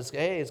 what's up? It's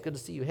good to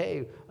see you.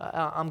 Hey,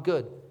 I'm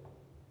good.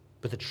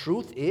 But the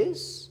truth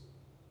is,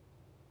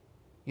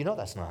 you know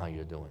that's not how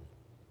you're doing.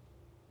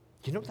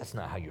 You know that's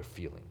not how you're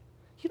feeling.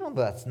 You know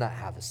that's not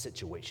how the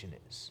situation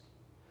is.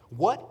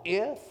 What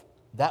if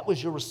that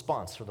was your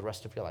response for the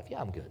rest of your life? Yeah,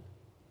 I'm good.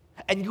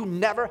 And you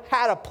never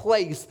had a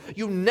place,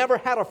 you never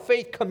had a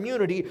faith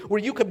community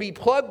where you could be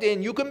plugged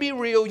in, you can be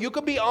real, you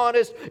can be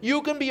honest,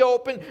 you can be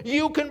open,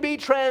 you can be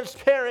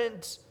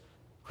transparent,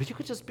 where you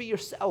could just be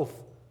yourself.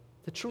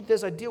 The truth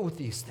is, I deal with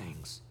these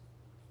things.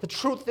 The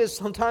truth is,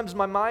 sometimes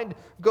my mind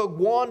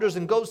wanders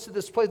and goes to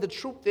this place. The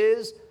truth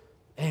is,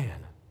 man,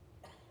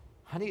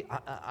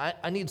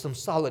 I need some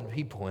solid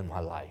people in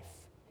my life.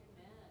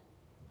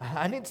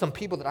 I need some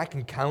people that I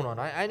can count on.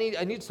 I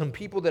need some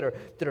people that are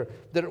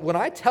when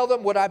I tell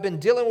them what I've been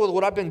dealing with,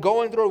 what I've been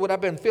going through, what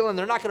I've been feeling,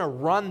 they're not going to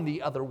run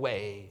the other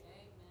way.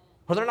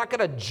 Or they're not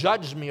going to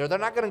judge me, or they're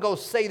not going to go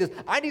say this.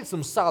 I need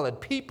some solid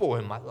people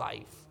in my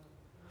life.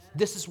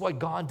 This is why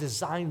God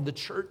designed the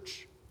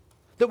church.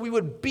 that we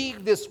would be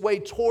this way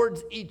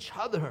towards each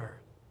other.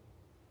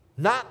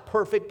 Not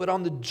perfect, but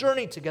on the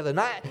journey together.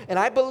 And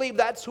I believe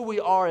that's who we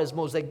are as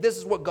Mosaic. This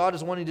is what God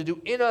is wanting to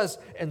do in us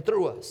and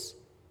through us.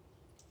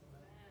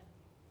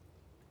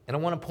 And I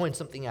want to point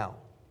something out.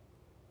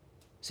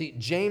 See,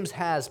 James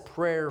has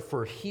prayer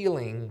for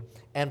healing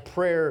and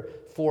prayer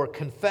for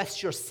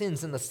confess your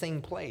sins in the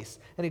same place.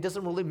 And he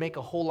doesn't really make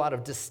a whole lot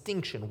of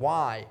distinction.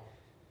 Why?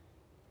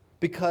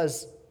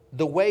 Because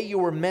the way you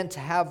were meant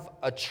to have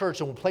a church,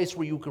 a place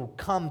where you can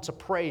come to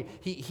pray,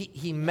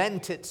 he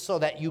meant it so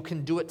that you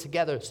can do it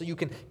together. So you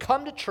can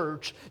come to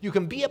church, you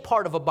can be a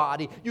part of a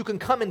body, you can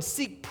come and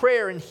seek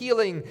prayer and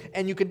healing,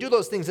 and you can do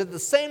those things. At the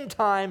same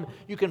time,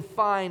 you can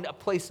find a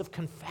place of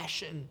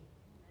confession,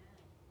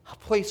 a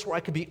place where I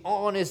could be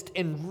honest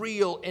and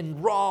real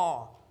and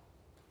raw,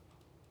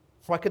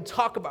 where I could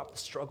talk about the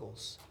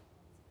struggles.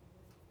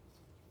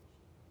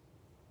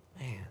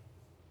 Man.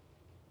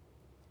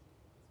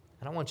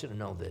 And I want you to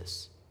know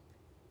this.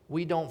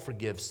 We don't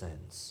forgive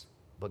sins,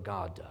 but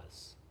God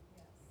does.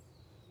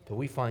 But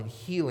we find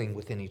healing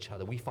within each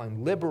other. We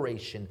find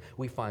liberation.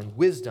 We find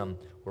wisdom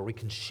where we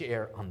can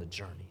share on the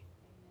journey.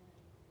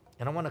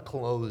 And I want to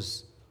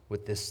close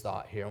with this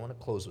thought here. I want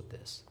to close with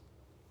this.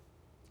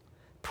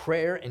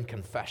 Prayer and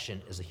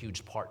confession is a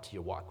huge part to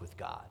your walk with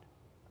God.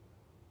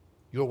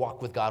 Your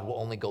walk with God will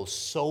only go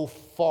so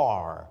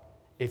far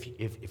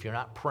if you're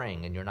not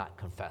praying and you're not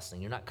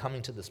confessing, you're not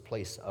coming to this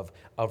place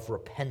of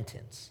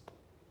repentance.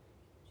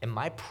 And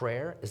my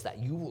prayer is that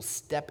you will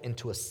step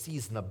into a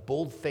season of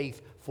bold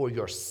faith for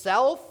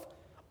yourself,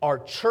 our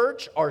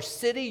church, our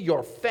city,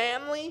 your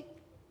family,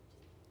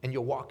 and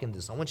you'll walk in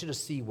this. I want you to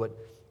see what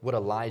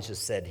Elijah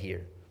said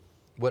here,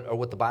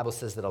 what the Bible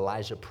says that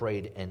Elijah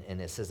prayed,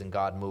 and it says, and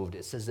God moved.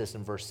 It says this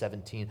in verse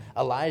 17.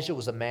 Elijah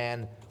was a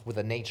man with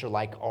a nature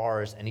like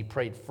ours, and he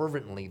prayed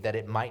fervently that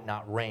it might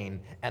not rain.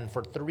 And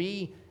for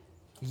 3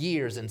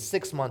 years and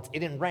 6 months, it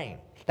didn't rain.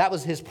 That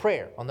was his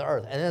prayer on the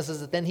earth. And it says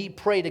that then he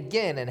prayed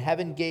again, and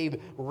heaven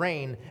gave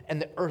rain,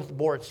 and the earth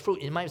bore its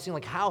fruit. It might seem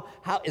like, how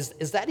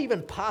is that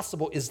even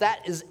possible? Is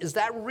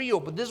that real?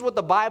 But this is what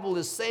the Bible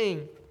is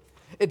saying.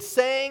 It's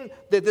saying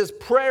that this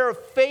prayer of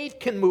faith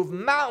can move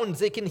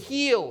mountains. It can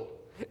heal.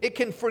 It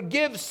can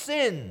forgive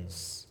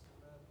sins.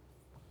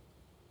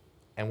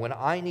 And when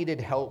I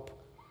needed help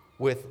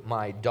with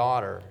my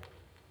daughter,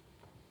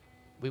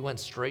 we went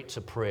straight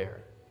to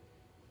prayer.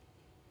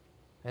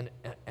 And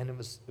it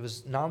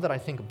was now that I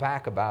think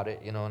back about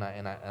it, and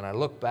I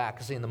look back,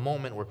 see, in the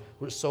moment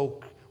we're so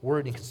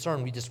worried and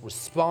concerned, we just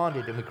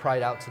responded and we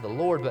cried out to the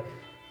Lord. But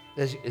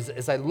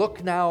as I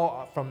look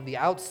now from the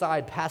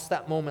outside past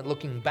that moment,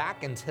 looking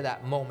back into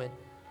that moment,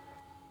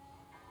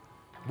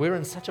 we're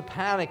in such a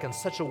panic and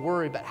such a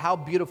worry, but how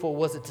beautiful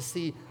was it to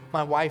see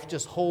my wife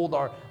just hold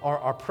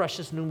our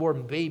precious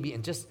newborn baby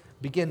and just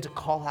begin to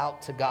call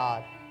out to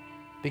God,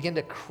 begin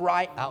to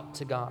cry out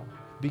to God,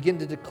 begin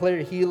to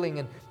declare healing.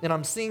 And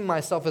I'm seeing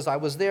myself as I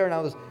was there,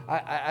 and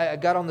I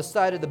got on the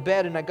side of the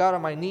bed and I got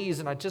on my knees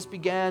and I just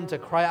began to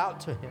cry out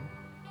to him.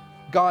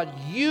 God,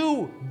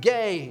 you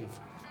gave,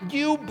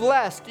 you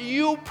blessed,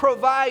 you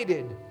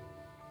provided,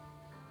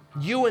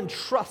 you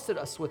entrusted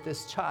us with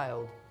this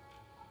child.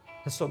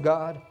 And so,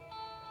 God,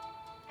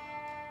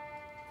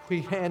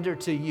 we hand her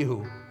to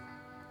you,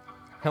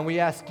 and we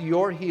ask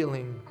your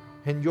healing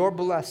and your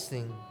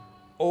blessing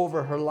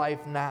over her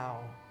life now.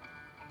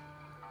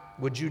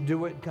 Would you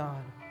do it,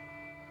 God?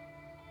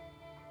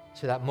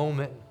 So that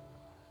moment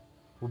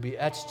will be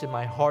etched in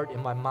my heart,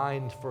 in my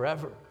mind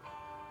forever.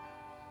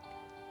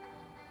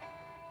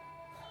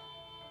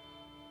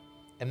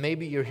 And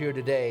maybe you're here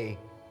today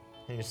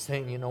and you're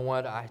saying, you know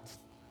what,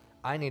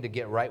 I need to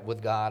get right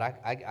with God.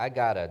 I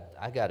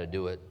gotta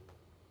do it.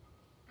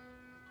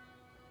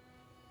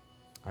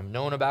 I've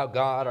known about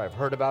God, or I've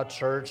heard about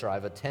church, or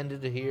I've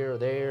attended here or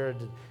there.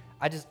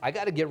 I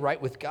got to get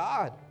right with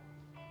God.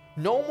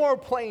 No more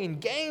playing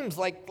games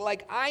like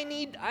I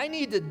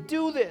need to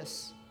do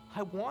this.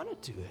 I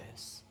want to do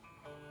this.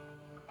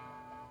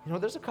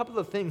 There's a couple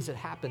of things that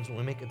happens when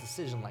we make a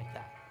decision like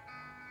that.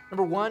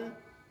 Number one,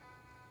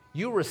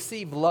 you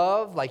receive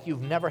love like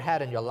you've never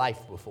had in your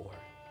life before.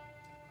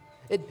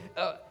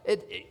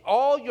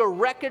 All your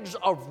records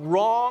of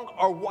wrong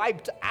are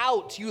wiped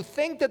out. You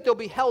think that they'll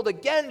be held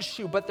against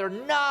you, but they're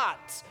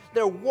not.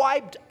 They're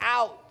wiped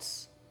out.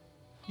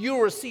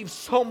 You receive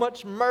so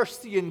much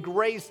mercy and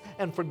grace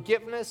and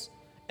forgiveness,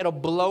 it'll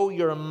blow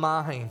your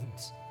mind.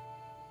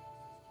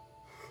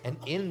 And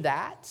in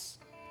that,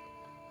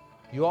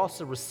 you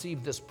also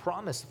receive this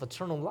promise of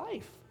eternal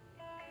life.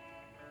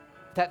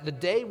 That the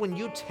day when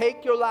you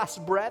take your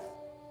last breath,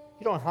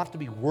 you don't have to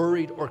be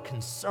worried or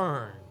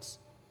concerned,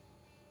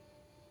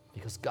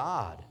 because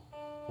God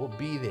will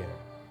be there.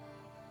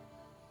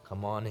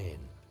 Come on in.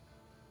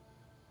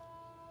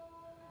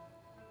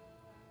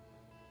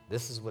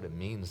 This is what it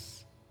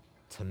means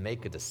to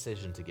make a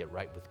decision to get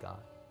right with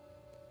God.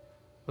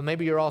 But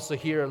maybe you're also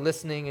here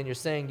listening and you're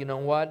saying, you know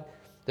what?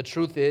 The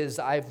truth is,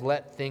 I've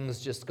let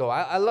things just go.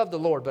 I love the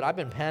Lord, but I've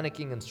been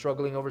panicking and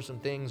struggling over some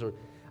things, or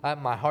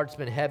my heart's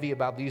been heavy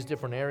about these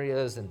different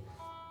areas, and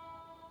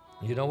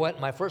You know what?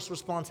 My first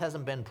response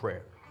hasn't been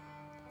prayer.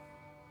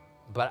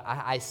 But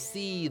I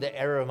see the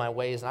error of my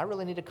ways, and I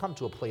really need to come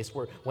to a place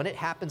where when it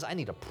happens, I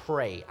need to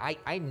pray.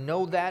 I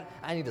know that.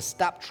 I need to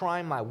stop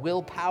trying my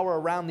willpower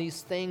around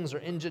these things or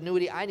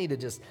ingenuity. I need to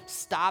just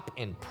stop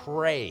and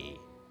pray.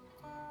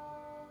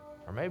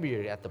 Or maybe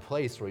you're at the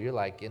place where you're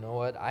like, you know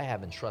what? I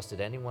haven't trusted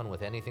anyone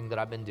with anything that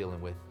I've been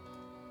dealing with.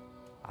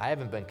 I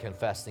haven't been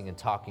confessing and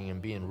talking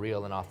and being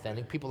real and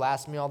authentic. People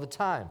ask me all the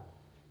time,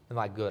 am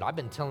I good? I've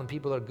been telling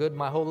people they're good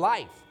my whole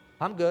life.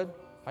 I'm good.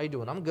 How you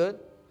doing? I'm good.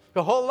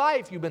 Your whole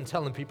life you've been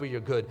telling people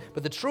you're good.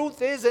 But the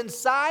truth is,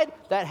 inside,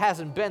 that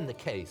hasn't been the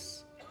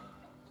case.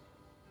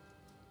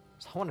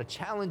 So I want to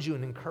challenge you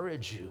and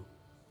encourage you.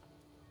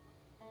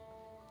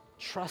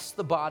 Trust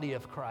the body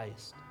of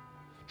Christ.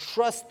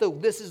 Trust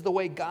this is the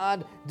way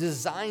God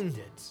designed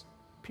it.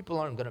 People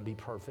aren't going to be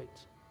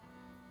perfect.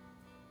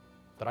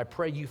 But I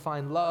pray you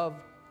find love.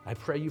 I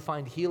pray you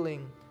find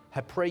healing.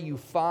 I pray you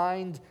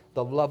find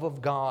the love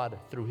of God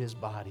through his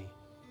body.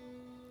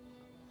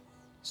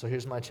 So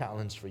here's my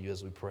challenge for you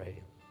as we pray.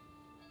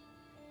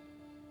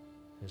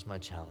 Here's my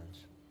challenge.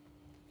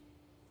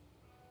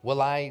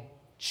 Will I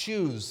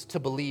choose to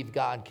believe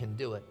God can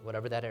do it,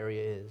 whatever that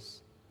area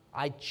is?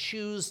 I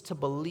choose to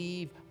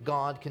believe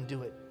God can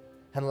do it.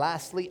 And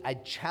lastly, I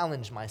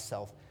challenge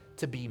myself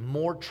to be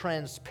more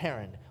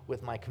transparent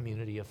with my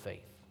community of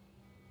faith.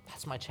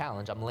 That's my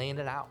challenge. I'm laying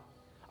it out.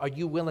 Are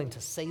you willing to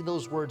say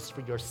those words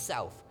for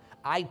yourself?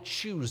 I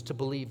choose to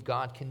believe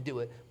God can do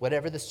it,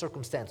 whatever the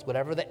circumstance,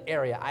 whatever the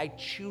area. I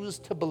choose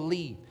to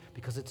believe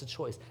because it's a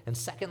choice. And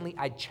secondly,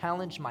 I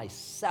challenge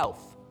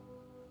myself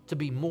to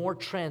be more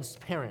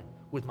transparent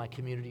with my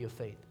community of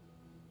faith.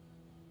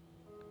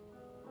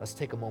 Let's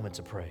take a moment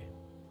to pray.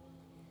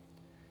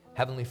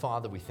 Heavenly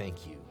Father, we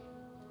thank you.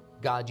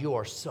 God, you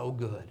are so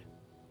good.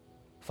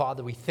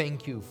 Father, we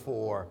thank you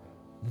for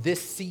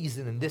this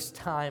season and this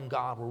time,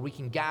 God, where we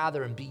can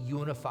gather and be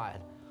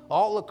unified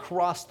all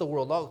across the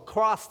world, all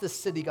across the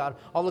city, God,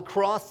 all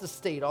across the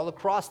state, all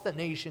across the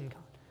nation,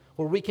 God,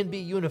 where we can be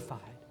unified.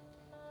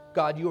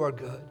 God, you are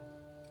good.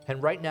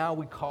 And right now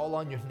we call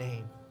on your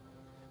name.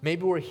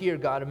 Maybe we're here,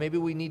 God, and maybe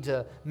we need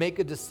to make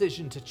a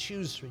decision to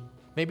choose you.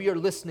 Maybe you're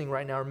listening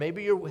right now, or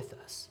maybe you're with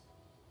us.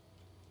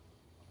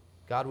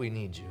 God, we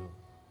need you.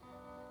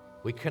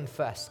 We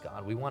confess,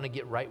 God, we want to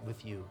get right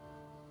with you.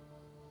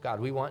 God,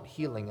 we want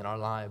healing in our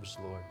lives,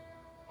 Lord.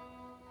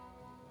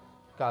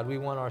 God, we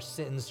want our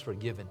sins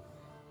forgiven.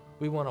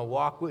 We want to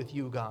walk with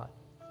you, God,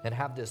 and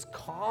have this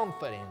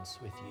confidence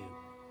with you.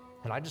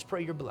 And I just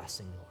pray your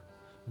blessing,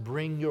 Lord.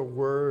 Bring your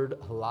word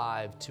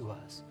alive to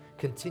us.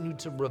 Continue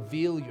to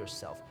reveal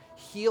yourself.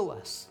 Heal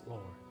us,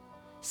 Lord.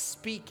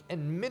 Speak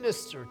and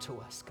minister to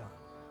us, God.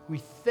 We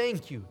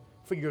thank you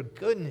for your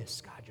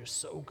goodness, God. You're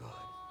so good.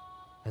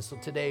 And so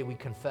today we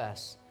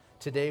confess.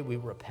 Today we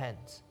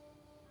repent.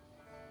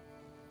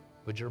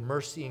 Would your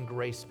mercy and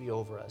grace be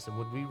over us, and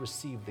would we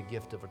receive the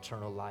gift of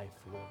eternal life,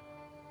 Lord,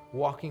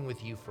 walking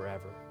with you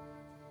forever.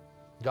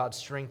 God,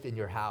 strengthen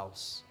your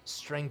house,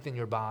 strengthen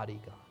your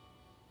body, God.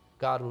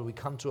 God, would we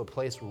come to a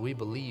place where we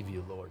believe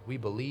you, Lord. We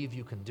believe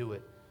you can do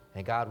it.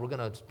 And God, we're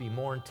going to be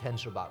more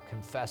intentional about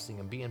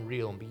confessing and being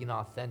real and being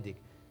authentic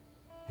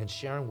and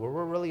sharing where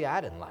we're really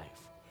at in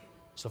life.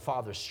 So,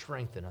 Father,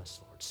 strengthen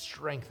us, Lord.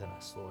 Strengthen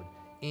us, Lord,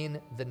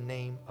 in the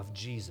name of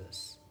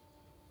Jesus.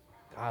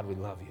 God, we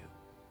love you.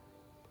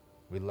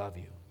 We love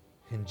you.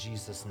 In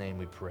Jesus' name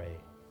we pray.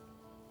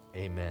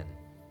 Amen.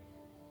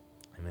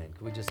 Amen.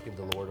 Can we just give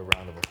the Lord a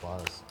round of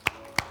applause?